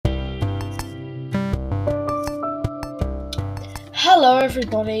Hello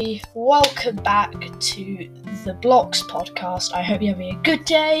everybody, welcome back to the Blocks podcast. I hope you're having a good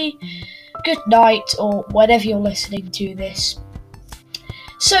day, good night, or whenever you're listening to this.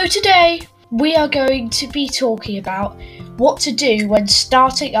 So today, we are going to be talking about what to do when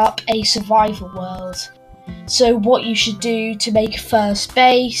starting up a survival world. So what you should do to make a first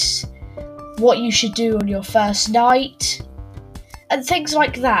base, what you should do on your first night, and things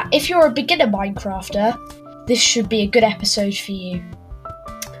like that. If you're a beginner Minecrafter, this should be a good episode for you.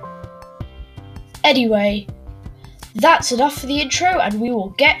 Anyway, that's enough for the intro, and we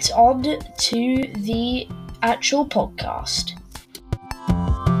will get on to the actual podcast.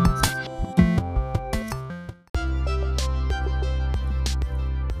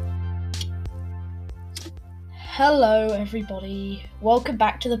 Hello everybody, welcome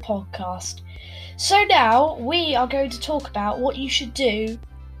back to the podcast. So now, we are going to talk about what you should do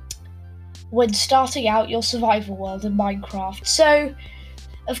when starting out your survival world in Minecraft. So,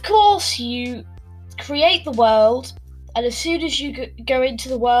 of course, you create the world, and as soon as you go into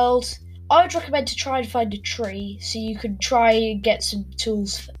the world, I would recommend to try and find a tree so you can try and get some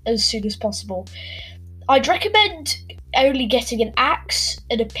tools as soon as possible. I'd recommend only getting an axe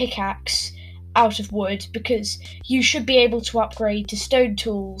and a pickaxe out of wood, because you should be able to upgrade to stone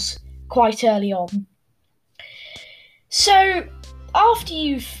tools quite early on. So, after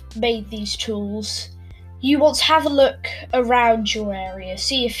you've made these tools, you want to have a look around your area.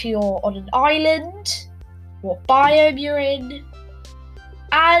 See if you're on an island, what biome you're in,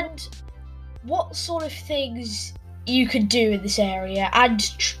 and what sort of things you can do in this area,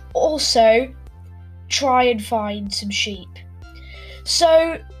 and also try and find some sheep.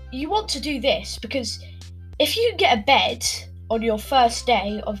 So you want to do this because if you can get a bed on your first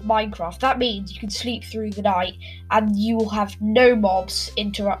day of Minecraft, that means you can sleep through the night and you will have no mobs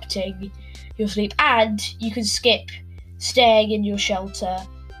interrupting your sleep, and you can skip staying in your shelter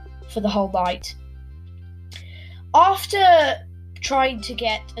for the whole night. After trying to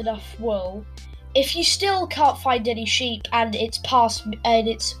get enough wool, if you still can't find any sheep and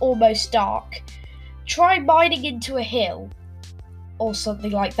it's almost dark, try mining into a hill or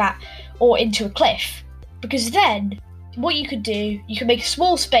something like that, or into a cliff, because then what you could do, you can make a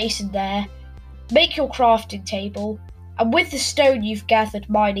small space in there, make your crafting table, and with the stone you've gathered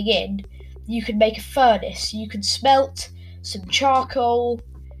mining in, you can make a furnace. You can smelt some charcoal.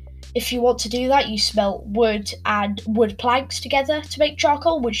 If you want to do that, you smelt wood and wood planks together to make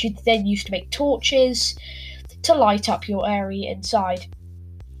charcoal, which you then use to make torches to light up your area inside.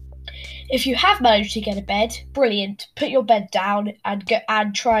 If you have managed to get a bed, brilliant. Put your bed down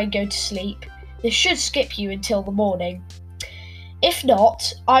and try and go to sleep. This should skip you until the morning. If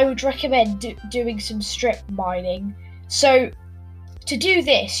not, I would recommend doing some strip mining. So, to do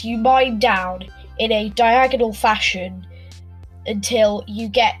this, you mine down in a diagonal fashion until you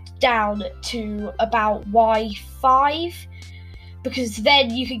get down to about Y5, because then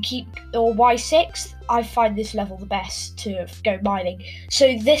you can keep, or Y6, I find this level the best to go mining.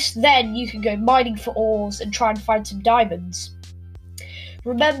 So then you can go mining for ores and try and find some diamonds.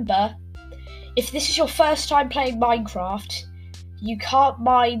 Remember, if this is your first time playing Minecraft, you can't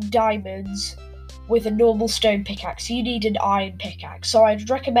mine diamonds with a normal stone pickaxe. You need an iron pickaxe. So I'd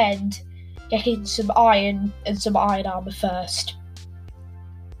recommend getting some iron and some iron armor first.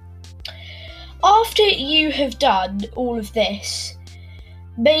 After you have done all of this,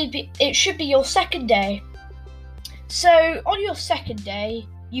 maybe it should be your second day. So on your second day,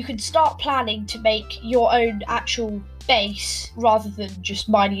 you can start planning to make your own actual base rather than just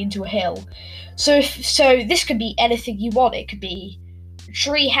mining into a hill. So this could be anything you want. It could be a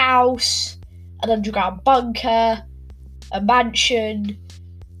tree house, an underground bunker, a mansion,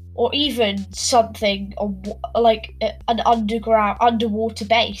 or even something like an underwater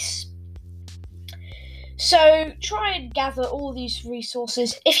base. So try and gather all these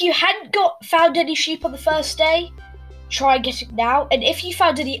resources. If you hadn't found any sheep on the first day, try getting now. And if you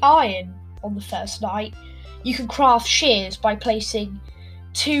found any iron on the first night, you can craft shears by placing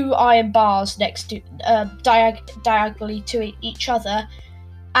 2 iron bars next to diagonally to each other,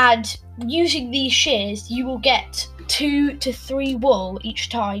 and using these shears you will get 2 to 3 wool each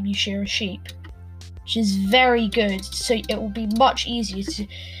time you shear a sheep, which is very good. So it will be much easier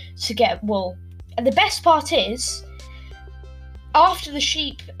to get wool. And the best part is, after the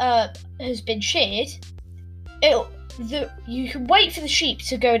sheep has been sheared, you can wait for the sheep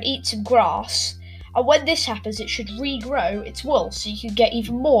to go and eat some grass, and when this happens, it should regrow its wool so you can get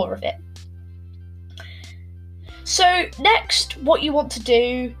even more of it. So next, what you want to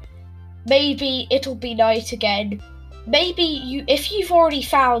do, maybe it'll be night again. Maybe if you've already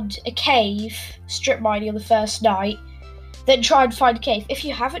found a cave strip mining on the first night, then try and find a cave. If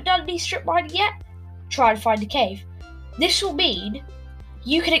you haven't done any strip mining yet, try and find a cave. This will mean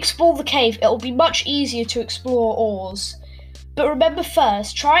you can explore the cave. It will be much easier to explore ores. But remember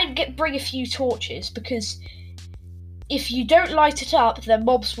first, try and bring a few torches, because if you don't light it up, then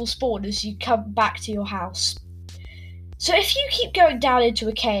mobs will spawn as you come back to your house. So if you keep going down into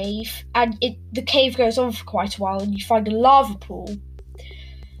a cave, and the cave goes on for quite a while, and you find a lava pool,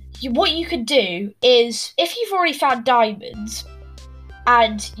 what you can do is, if you've already found diamonds,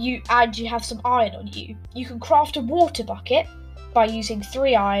 and you have some iron on you, you can craft a water bucket by using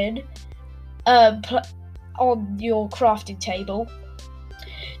 3 iron on your crafting table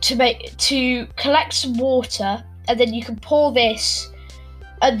to collect some water, and then you can pour this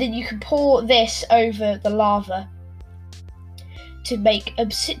over the lava to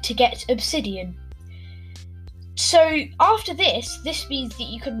get obsidian. So after this means that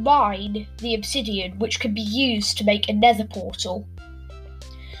you can mine the obsidian, which can be used to make a nether portal.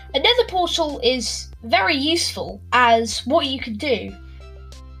 A nether portal is very useful, as what you can do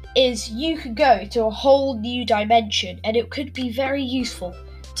is you can go to a whole new dimension, and it could be very useful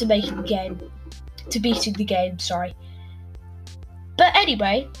to beating the game, sorry. But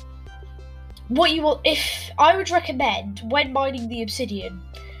anyway, I would recommend, when mining the obsidian,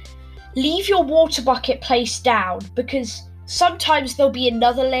 leave your water bucket placed down, because sometimes there'll be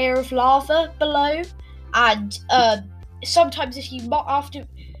another layer of lava below, and sometimes after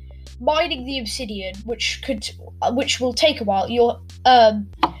mining the obsidian, which will take a while,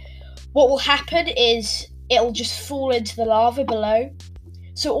 what will happen is it'll just fall into the lava below.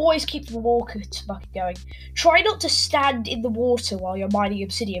 So always keep the water bucket going. Try not to stand in the water while you're mining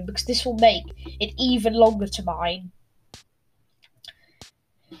obsidian, because this will make it even longer to mine.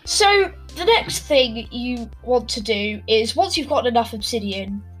 So the next thing you want to do is, once you've got enough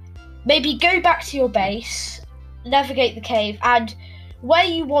obsidian, maybe go back to your base, navigate the cave, and where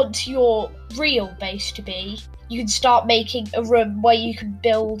you want your real base to be, you can start making a room where you can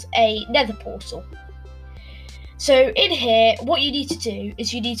build a nether portal. So in here, what you need to do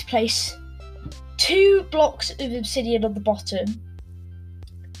is you need to place 2 blocks of obsidian on the bottom,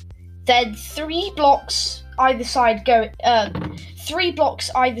 then 3 blocks either side going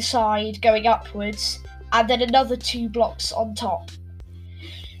upwards, and then another 2 blocks on top.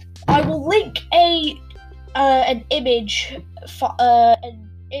 I will link an image,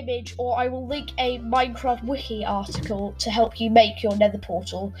 or I will link a Minecraft wiki article to help you make your nether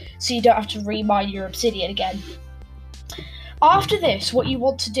portal, so you don't have to remine your obsidian again. After this, what you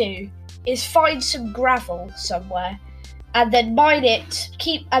want to do is find some gravel somewhere, and then mine it.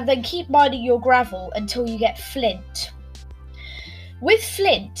 Keep mining your gravel until you get flint. With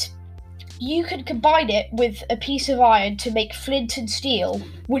flint, you can combine it with a piece of iron to make flint and steel,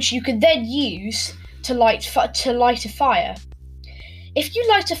 which you can then use to light a fire. If you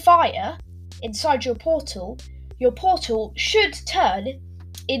light a fire inside your portal should turn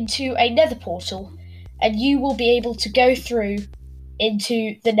into a nether portal, and you will be able to go through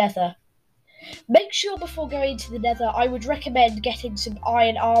into the nether. Make sure before going into the nether, I would recommend getting some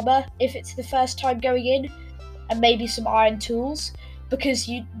iron armor if it's the first time going in, and maybe some iron tools, because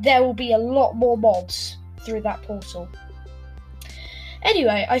there will be a lot more mobs through that portal.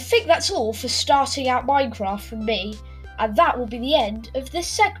 Anyway, I think that's all for starting out Minecraft from me, and that will be the end of this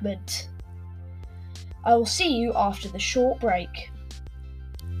segment. I will see you after the short break.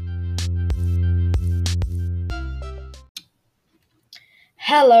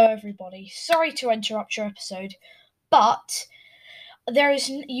 Hello everybody, sorry to interrupt your episode, but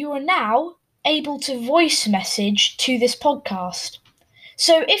you are now able to voice message to this podcast.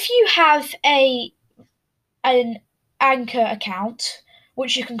 So if you have an Anchor account,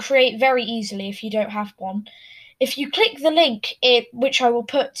 which you can create very easily if you don't have one, if you click the link which I will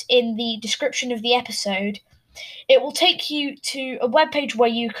put in the description of the episode, it will take you to a webpage where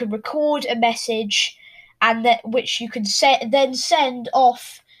you can record a message, and which you can then send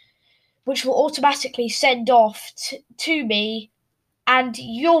off, which will automatically send off to me, and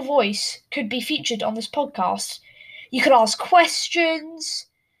your voice could be featured on this podcast. You can ask questions,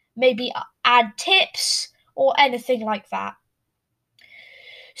 maybe add tips, or anything like that.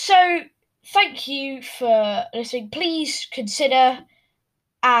 So, thank you for listening. Please consider,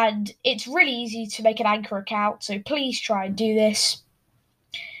 and it's really easy to make an Anchor account, so please try and do this.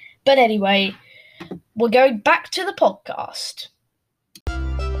 But anyway, we're going back to the podcast.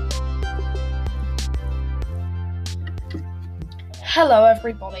 Hello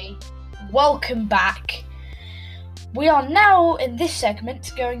everybody, welcome back. We are now, in this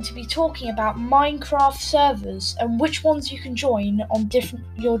segment, going to be talking about Minecraft servers and which ones you can join on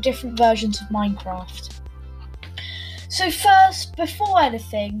your different versions of Minecraft. So first, before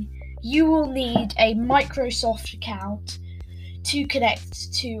anything, you will need a Microsoft account to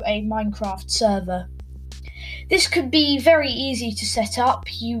connect to a Minecraft server. This could be very easy to set up.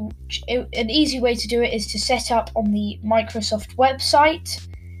 An easy way to do it is to set up on the Microsoft website.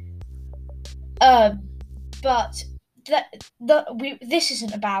 But this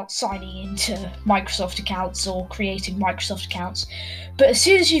isn't about signing into Microsoft accounts or creating Microsoft accounts. But as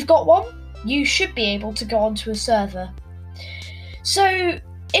soon as you've got one, you should be able to go onto a server. So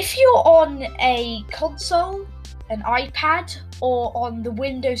if you're on a console, an iPad, or on the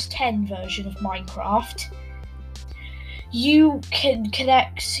Windows 10 version of Minecraft, you can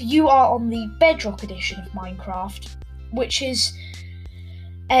connect. You are on the Bedrock edition of Minecraft, which is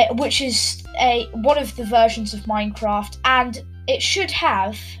one of the versions of Minecraft, and it should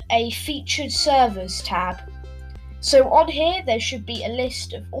have a featured servers tab. So on here there should be a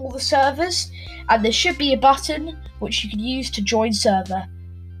list of all the servers, and there should be a button which you can use to join server.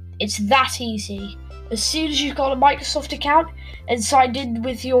 It's that easy. As soon as you've got a Microsoft account and signed in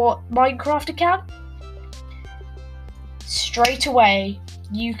with your Minecraft account, straight away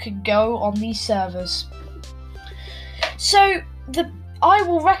you can go on these servers. So I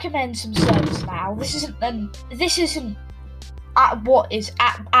will recommend some servers now. This isn't what is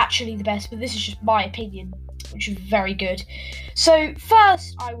actually the best, but this is just my opinion, which is very good. So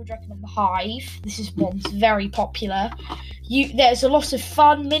first, I would recommend the Hive. This is one that's very popular. There's a lot of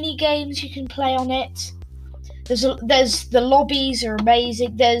fun mini games you can play on it. There's the lobbies are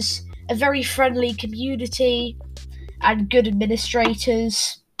amazing. There's a very friendly community and good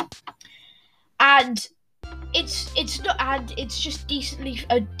administrators, and it's just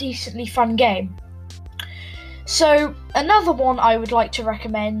a decently fun game. So another one I would like to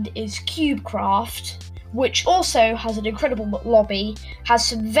recommend is CubeCraft, which also has an incredible lobby, has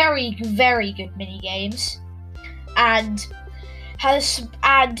some very, very good mini games, and has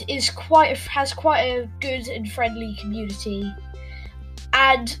quite a good and friendly community.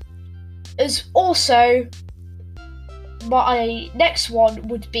 And as also, my next one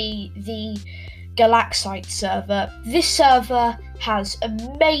would be the Galaxite server. This server has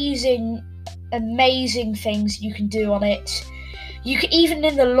amazing things you can do on it. You can, even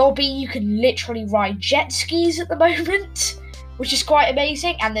in the lobby, you can literally ride jet skis at the moment, which is quite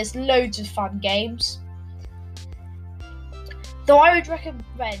amazing, and there's loads of fun games. Though I would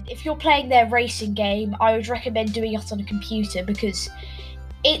recommend, if you're playing their racing game, I would recommend doing it on a computer, because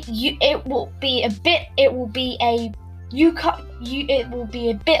it will be a bit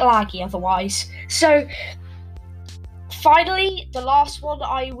laggy otherwise. So finally, the last one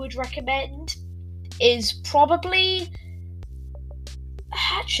I would recommend is probably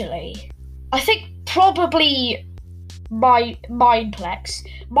Mineplex.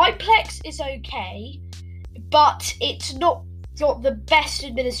 Mineplex is okay, but it's not the best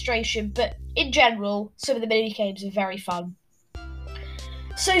administration, but in general, some of the mini games are very fun.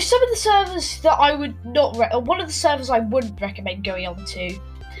 So some of the servers that I would not one of the servers I wouldn't recommend going on to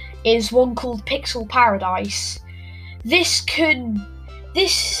is one called Pixel Paradise. This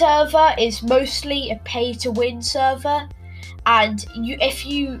server is mostly a pay-to-win server, and if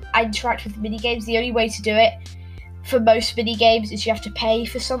you interact with the minigames, the only way to do it for most minigames is you have to pay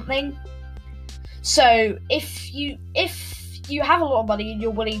for something. So if you have a lot of money and you're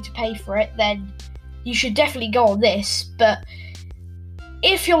willing to pay for it, then you should definitely go on this. But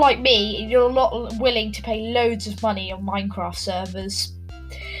if you're like me and you're not willing to pay loads of money on Minecraft servers,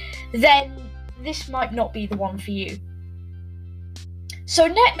 then this might not be the one for you. So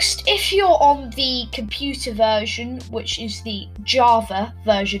next, if you're on the computer version, which is the Java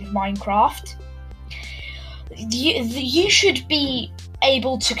version of Minecraft, you should be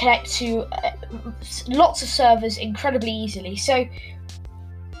able to connect to lots of servers incredibly easily. So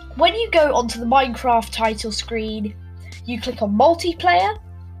when you go onto the Minecraft title screen, you click on multiplayer,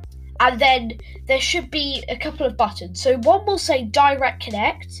 and then there should be a couple of buttons. So one will say direct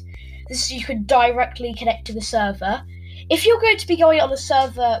connect. This is you can directly connect to the server. If you're going to be going on a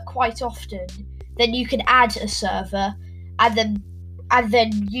server quite often, then you can add a server, and then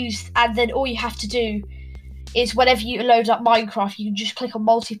all you have to do is whenever you load up Minecraft, you can just click on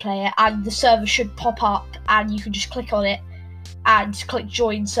multiplayer, and the server should pop up, and you can just click on it and click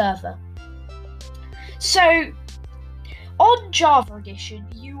join server. So on Java Edition,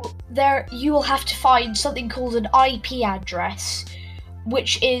 you will have to find something called an IP address,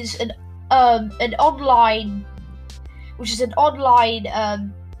 which is an online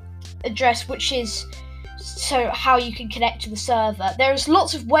address, which is so how you can connect to the server. There's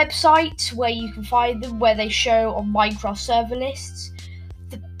lots of websites where you can find them, where they show on Minecraft server lists.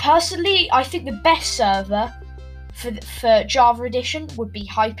 Personally, I think the best server for Java Edition would be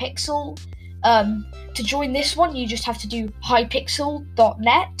Hypixel. To join this one, you just have to do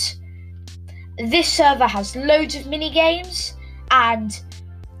hypixel.net. This server has loads of mini games, and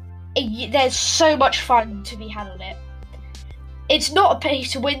there's so much fun to be had on it. It's not a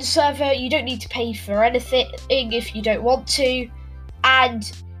pay-to-win server. You don't need to pay for anything if you don't want to,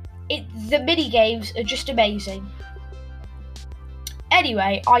 and the mini games are just amazing.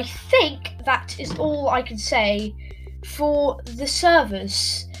 Anyway, I think that is all I can say for the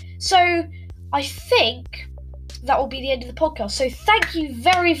servers. So I think that will be the end of the podcast. So thank you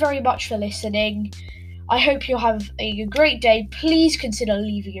very, very much for listening. I hope you'll have a great day. Please consider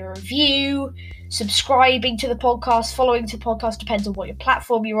leaving a review, subscribing to the podcast, following the podcast, depends on what your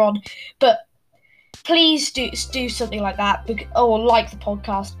platform you're on. But please do something like that, or like the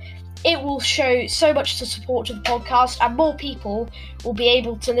podcast. It will show so much support to the podcast, and more people will be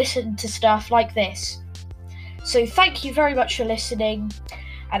able to listen to stuff like this. So thank you very much for listening,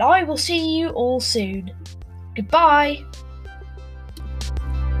 and I will see you all soon. Goodbye.